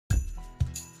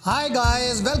Hi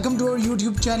guys, welcome to our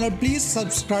YouTube channel. Please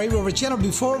subscribe our channel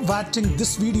before watching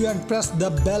this video and press the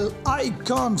bell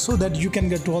icon so that you can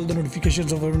get all the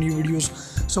notifications of our new videos.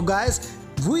 So guys,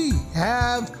 we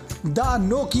have the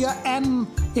Nokia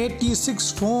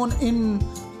N86 phone in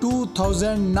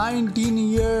 2019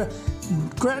 year.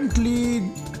 Currently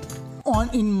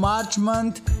in March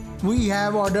month, we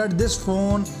have ordered this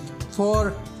phone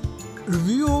for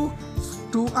review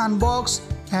to unbox,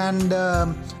 and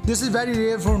this is very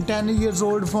rare phone, 10 years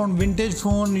old phone, vintage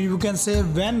phone you can say.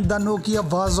 When the Nokia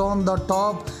was on the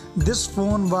top, this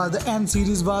phone was, the N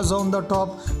series was on the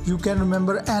top. You can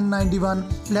remember N91.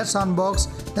 Let's unbox,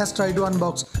 let's try to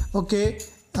unbox. Okay,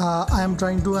 I am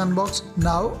trying to unbox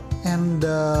now, and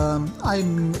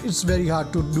it's very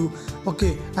hard to do.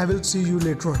 Okay, I will see you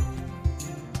later.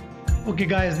 Okay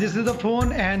guys, this is the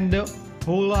phone, and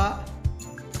Ola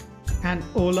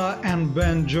and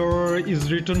Bonjour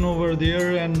is written over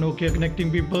there, and Nokia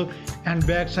connecting people, and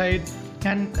backside,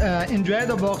 and enjoy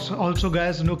the box also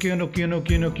guys.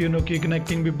 Nokia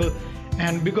connecting people.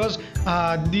 And because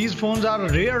these phones are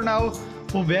rare now,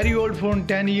 very old phone,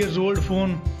 10 years old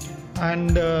phone,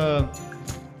 and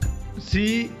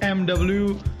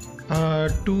CMW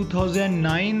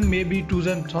 2009 maybe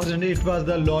 2008 was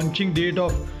the launching date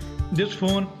of this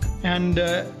phone. And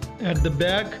at the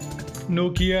back,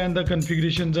 Nokia and the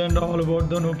configurations and all about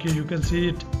the Nokia, you can see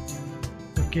it.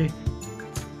 Okay,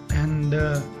 and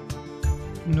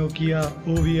Nokia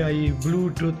OVI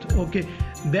Bluetooth. Okay,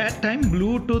 that time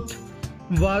Bluetooth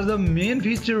was the main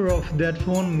feature of that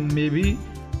phone, maybe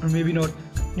or maybe not,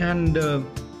 and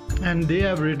they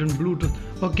have written Bluetooth.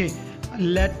 Okay,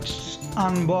 let's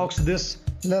unbox this.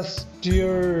 Let's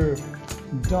tear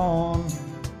down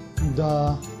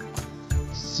the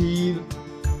seal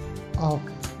of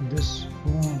this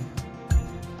phone.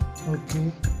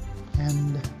 Okay,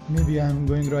 and maybe I'm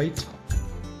going right,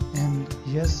 and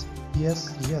yes.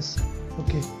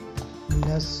 Okay,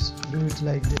 let's do it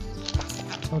like this.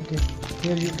 Okay,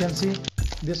 here you can see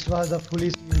this was a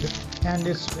fully sealed, and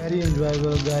it's very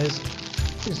enjoyable guys.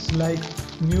 It's like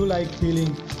new like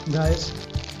feeling guys.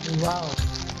 Wow,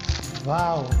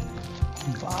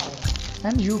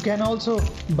 and you can also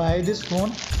buy this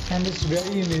phone, and it's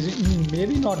very amazing.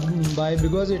 Maybe not buy,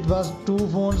 because it was two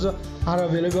phones are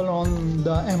available on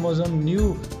the Amazon.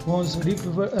 New phones,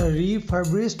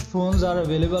 refurbished phones are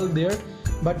available there,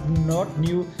 but not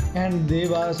new, and they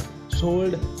was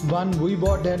sold. One we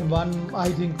bought, and one I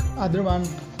think other one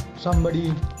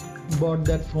somebody bought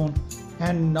that phone,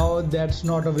 and now that's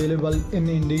not available in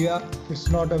India.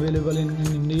 It's not available in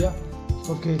India.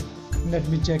 Okay, let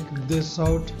me check this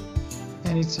out.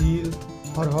 Any seal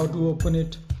or how to open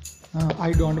it.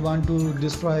 I don't want to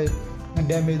destroy and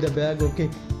damage the bag. Okay,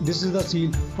 this is the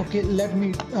seal. Okay, let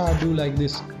me do like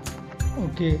this.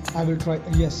 Okay, I will try.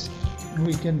 Yes,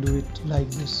 we can do it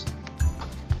like this.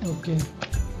 Okay,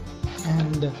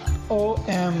 and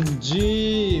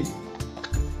OMG,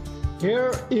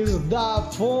 here is the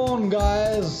phone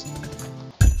guys.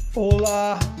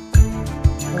 Ola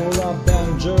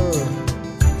Bonjour,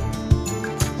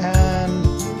 and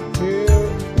here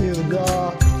is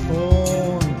the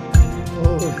phone.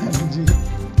 OMG,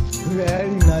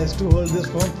 very nice to hold this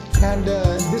phone, and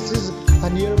this is a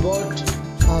near about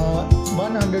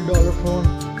 $100 phone.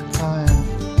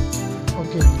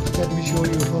 Okay, let me show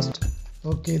you first.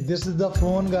 Okay, this is the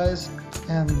phone guys,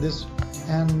 and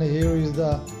here is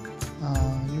the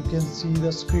you can see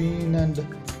the screen and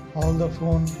all the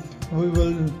phone. We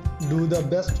will do the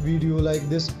best video like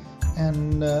this,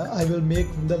 and I will make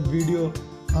the video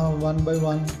one by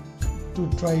one to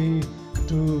try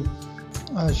to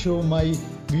show my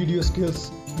video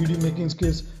making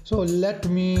skills. So let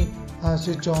me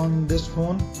switch on this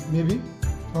phone, maybe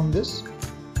from this.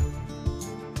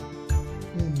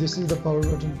 This is the power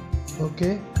button.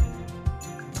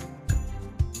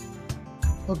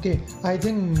 Okay, I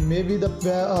think maybe the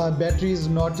battery is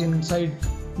not inside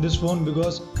this phone,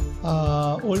 because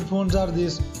old phones are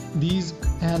these,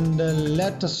 and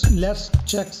let's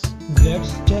check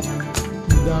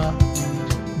the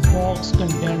box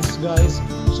contents guys.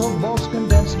 So box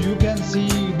contents, you can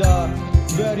see the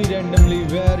very randomly,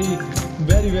 very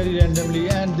randomly,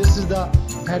 and this is the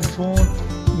headphone.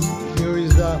 Here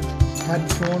is the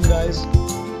headphone guys.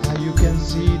 You can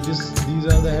see these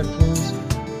are the headphones,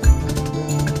 and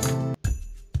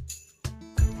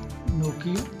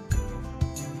Nokia,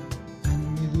 and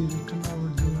maybe written over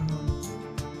there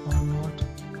or not.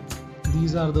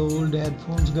 These are the old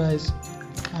headphones guys,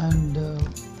 and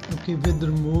okay, with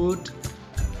remote,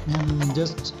 and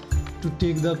just to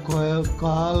take the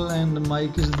call, and the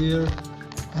mic is there,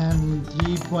 and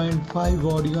 3.5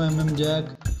 audio jack,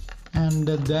 and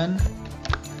then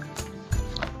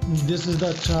this is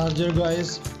the charger,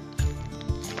 guys.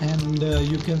 And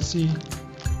you can see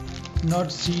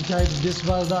not C type, this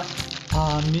was the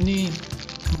mini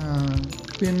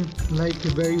pin, like a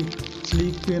very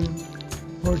sleek pin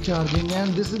for charging.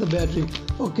 And this is the battery.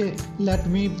 Okay, let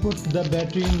me put the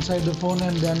battery inside the phone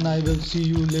and then I will see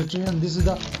you later. And this is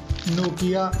the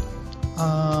Nokia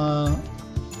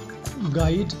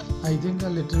guide, I think, a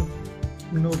little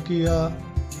Nokia.cn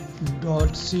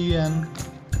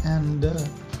and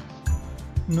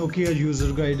Nokia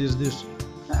user guide is this.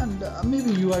 And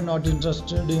maybe you are not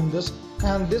interested in this.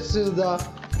 And this is the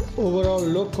overall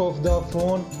look of the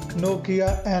phone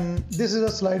Nokia. And this is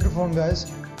a slider phone,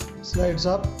 guys. Slides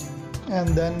up and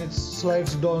then it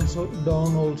slides down, so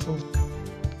down also.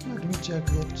 Let me check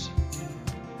that.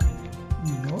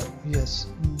 No, yes,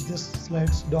 this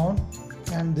slides down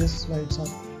and this slides up.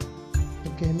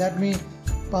 Okay, let me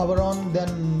power on, then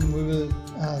we will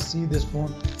see this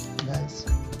phone, guys.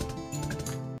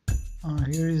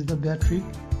 Here is the battery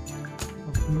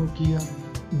of Nokia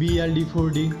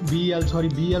BL4D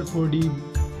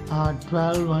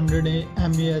 1200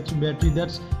 mAh battery.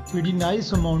 That's pretty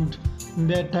nice amount.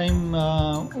 That time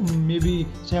maybe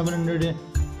 700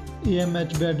 mAh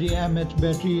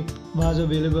battery was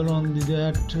available on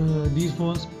these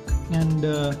phones. And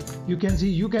you can see,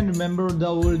 you can remember the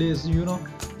old days, you know,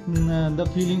 the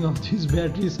feeling of these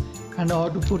batteries and how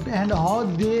to put, and how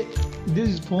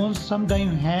these phones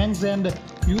sometimes hangs and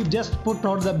you just put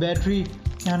out the battery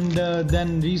and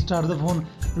then restart the phone,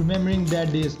 remembering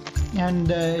that days. And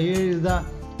here is the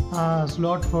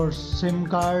slot for SIM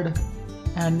card,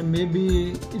 and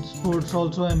maybe it supports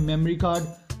also a memory card,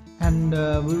 and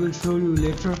we will show you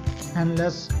later. And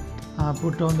let's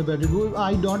put on the battery.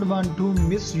 I don't want to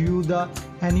miss you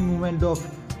any moment of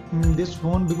this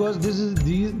phone, because this is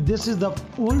the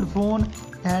old phone,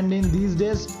 and in these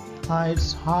days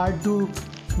it's hard to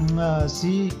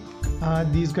see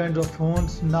these kinds of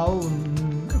phones now,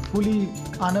 fully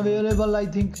unavailable, I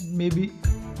think, maybe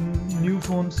new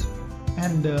phones.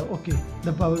 And okay,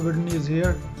 the power button is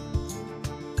here.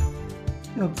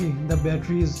 Okay, the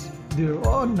battery is there.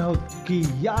 Oh no, okay,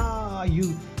 yeah,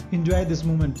 you enjoy this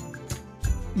moment.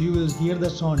 You will hear the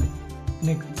sound,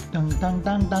 like tung tung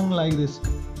tung tung, like this.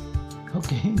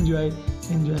 Okay, enjoy.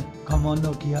 Come on,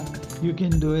 Nokia, you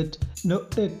can do it. No,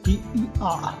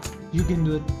 you can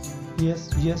do it.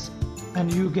 Yes.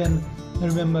 And you can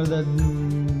remember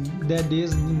that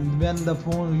days when the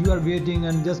phone, you are waiting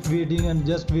and just waiting and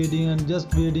just waiting and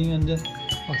just waiting and just.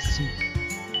 Oh, see.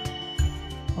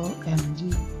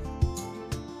 OMG.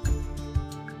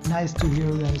 Nice to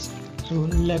hear, guys. So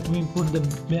let me put the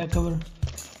back cover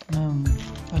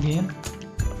again,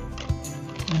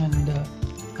 and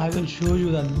I will show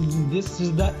you that this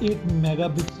is the 8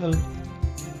 megapixel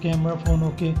camera phone.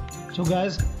 Okay, so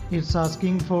guys, it's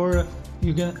asking for,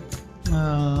 you can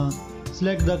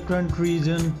select the current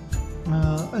region,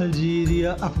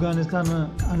 Algeria, Afghanistan,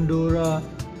 Andorra.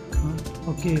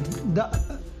 Okay, the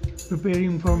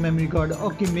preparing for memory card.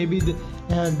 Okay, maybe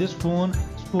this phone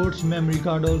supports memory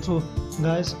card also,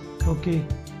 guys. Okay,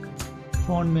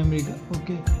 phone memory card.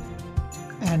 Okay,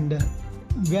 and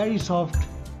very soft.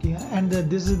 Okay, and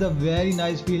this is the very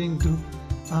nice feeling to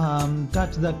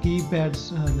touch the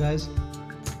keypads, guys.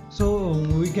 So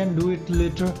we can do it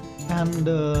later, and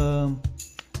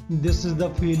this is the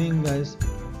feeling, guys.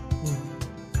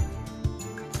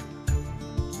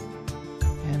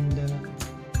 And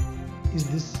is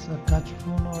this a touch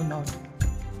phone or not?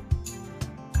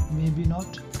 Maybe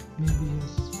not, maybe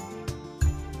yes.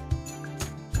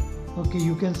 Okay,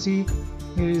 you can see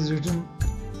here is written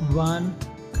 1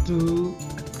 2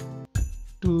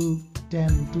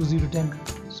 10 2010.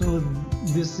 So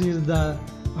this is the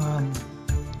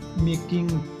making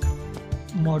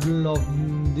model of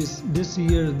this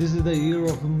year. This is the year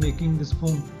of making this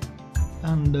phone,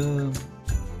 and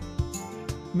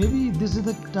maybe this is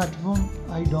the touch phone.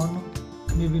 I don't know.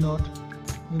 Maybe not.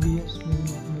 Maybe yes. Maybe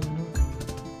not. Maybe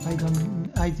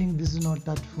not. I think this is not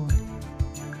touch phone.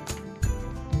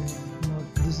 Yes, no,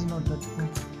 this is not touch phone.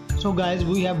 So guys,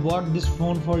 we have bought this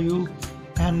phone for you,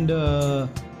 and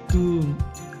to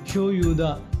show you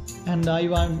and I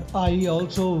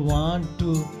also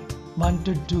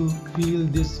wanted to feel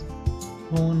this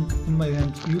phone in my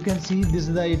hand. You can see this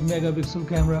is the 8 megapixel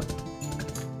camera,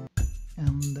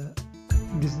 and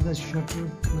this is the shutter,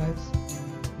 guys.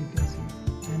 You can see,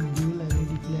 and dual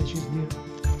LED flash is there,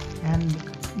 and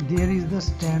there is the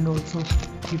stand also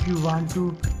if you want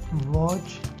to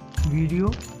watch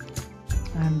video,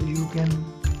 and you can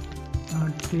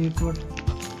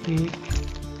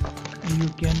you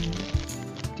can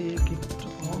take it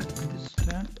off this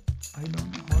stand. I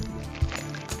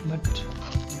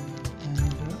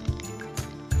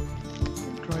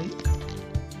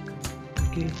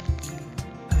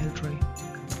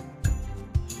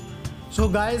So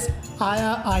guys,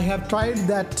 I have tried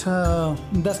that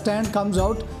the stand comes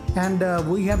out, and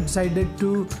we have decided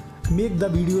to make the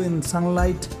video in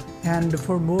sunlight and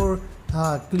for more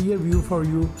clear view for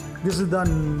you. This is the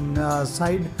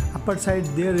upper side.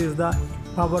 There is the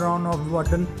power on off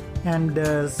button and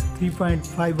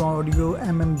 3.5 audio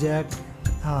jack,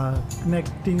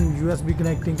 connecting USB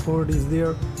connecting port is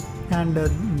there, and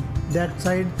that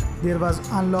side there was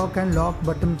unlock and lock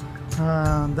button.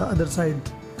 The other side,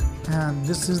 and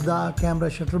this is the camera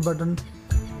shutter button,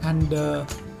 and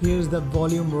here is the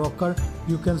volume rocker.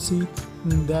 You can see.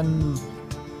 Then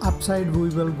upside we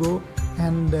will go,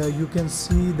 and you can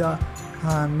see the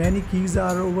many keys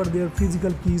are over there,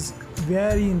 physical keys,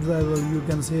 very enjoyable, you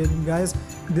can say. Guys,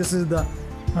 this is the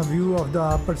view of the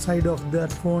upper side of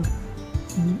that phone.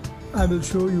 I will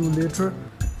show you later,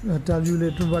 tell you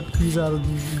later what keys are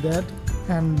that,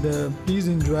 and please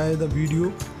enjoy the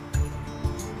video.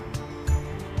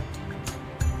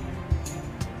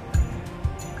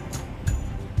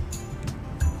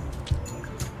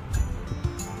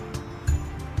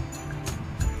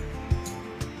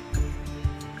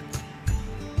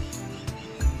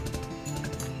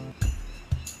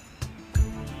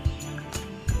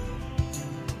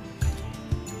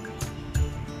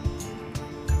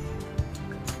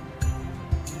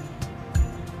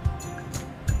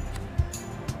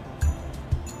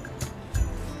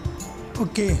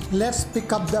 Okay, let's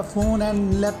pick up the phone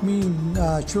and let me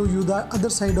show you the other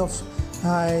side of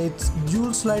its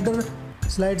dual slider,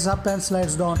 slides up and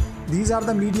slides down. These are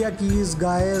the media keys,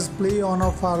 guys. Play on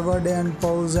or forward and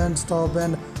pause and stop,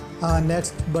 and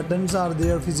next buttons are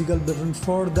there, physical buttons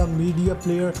for the media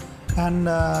player, and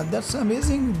that's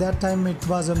amazing. That time it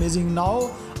was amazing.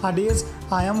 Nowadays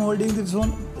I am holding this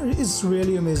phone, it's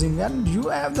really amazing, and you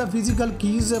have the physical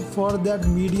keys for that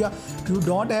media. You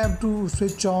don't have to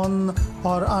switch on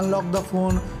or unlock the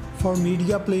phone for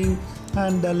media playing,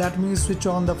 and let me switch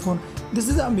on the phone. This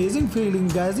is amazing feeling,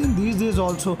 guys. In these days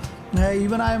also,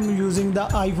 even I am using the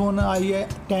iPhone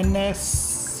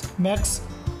XS Max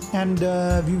and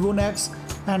Vivo Nex,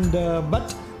 and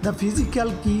but the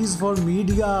physical keys for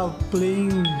media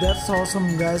playing, that's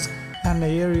awesome, guys. And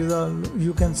here is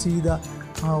you can see the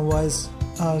voice,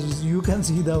 you can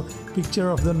see the picture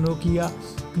of the Nokia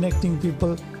connecting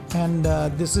people, and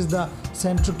this is the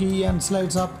center key and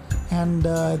slides up, and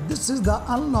this is the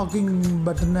unlocking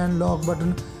button and lock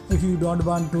button if you don't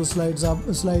want to slide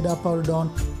up or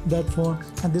down that phone.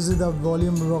 And this is the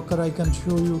volume rocker. I can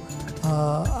show you,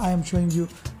 I am showing you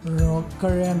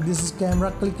rocker, and this is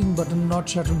camera clicking button, not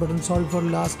shutter button. Sorry for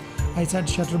last, I said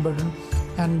shutter button.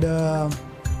 And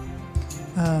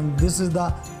this is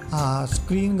the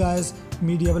screen, guys,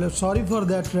 media player. Sorry for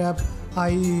that rap. I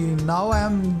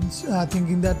am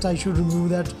thinking that I should remove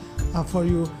that for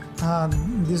you.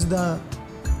 This is the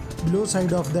below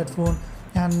side of that phone,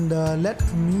 and let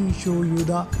me show you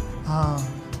the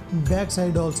back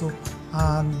side also.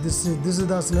 This is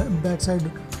the back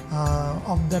side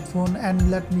of that phone,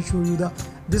 and let me show you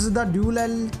this is the dual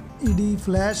LED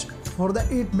flash for the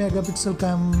 8 megapixel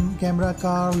camera.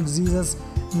 Carl Zeiss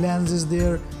lens is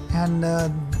there, and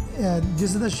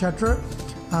this is the shutter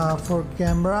for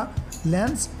camera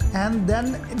lens, and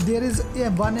then there is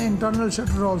one internal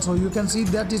shutter also. You can see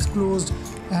that is closed,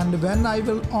 and when I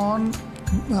will on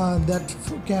that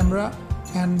camera,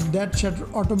 and that shutter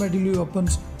automatically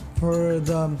opens for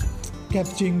the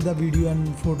capturing the video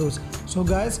and photos. So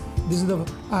guys, this is the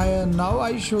now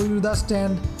I show you the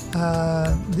stand.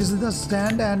 This is the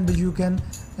stand, and you can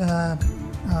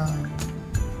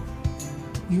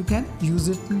use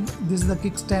it. This is the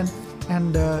kickstand,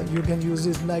 and you can use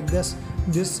it like this,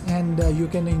 and you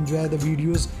can enjoy the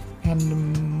videos and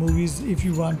movies if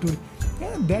you want to.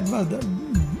 That was the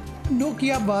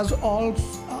Nokia was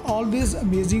always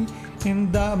amazing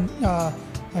in the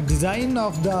design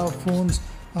of the phones.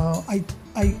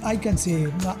 I can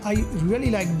say I really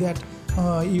like that.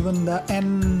 Even the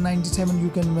N87, you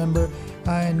can remember,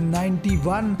 and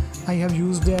 91 I have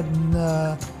used that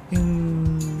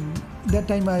in that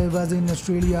time I was in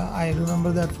Australia. I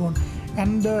remember that phone,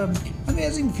 and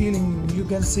amazing feeling. You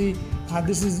can see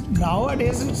this is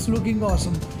nowadays it's looking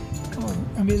awesome.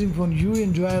 Amazing phone. You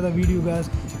enjoy the video, guys.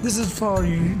 This is for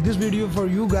you, this video for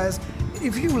you guys.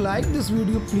 If you like this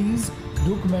video, please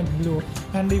do comment below,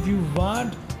 and if you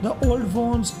want the old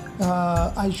phones,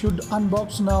 I should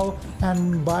unbox now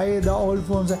and buy the old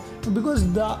phones,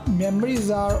 because the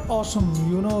memories are awesome.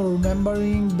 You know,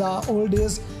 remembering the old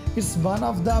days, it's one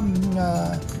of the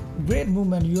great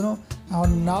moment, you know.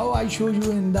 Now I show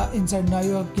you in the inside. Now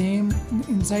you came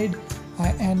inside,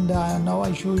 and now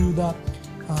I show you the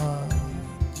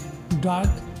dark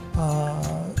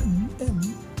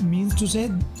means to say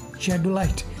shadow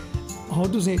light. How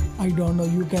to say, I don't know,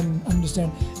 you can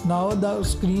understand. Now the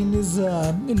screen is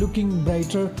looking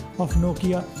brighter of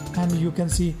Nokia, and you can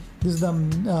see this is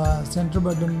the center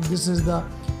button, this is the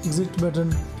exit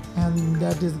button, and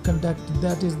that is contact,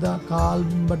 that is the call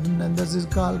button, and this is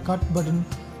call cut button,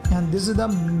 and this is the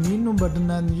menu button,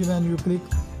 and when you click,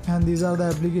 and these are the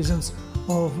applications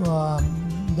of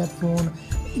that phone.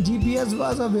 GPS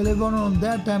was available on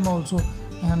that time also,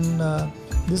 and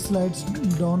this slides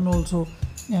down also,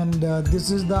 and this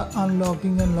is the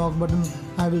unlocking and lock button.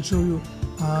 I will show you.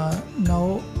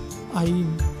 Now I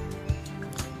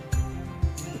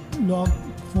lock,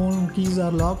 phone keys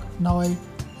are locked. Now I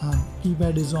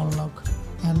keypad is on lock,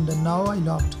 and now I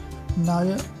locked.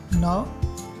 Now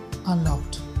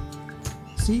unlocked.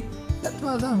 See, that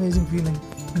was an amazing feeling.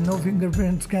 No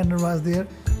fingerprint scanner was there.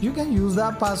 You can use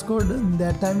the passcode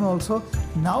that time also.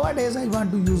 Nowadays I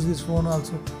want to use this phone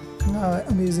also.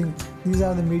 Amazing. These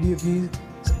are the media keys,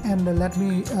 and let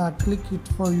me click it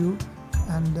for you,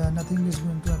 and nothing is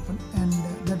going to happen. And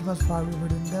that was forward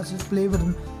button, that's is play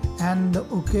button, and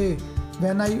okay,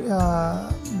 when I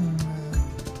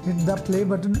hit the play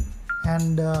button,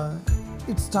 and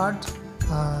it starts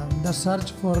the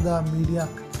search for the media.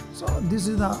 So this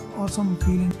is the awesome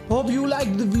feeling. Hope you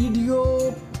liked the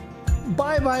video.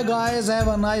 Bye bye guys, have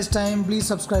a nice time. Please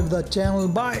subscribe the channel.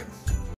 Bye.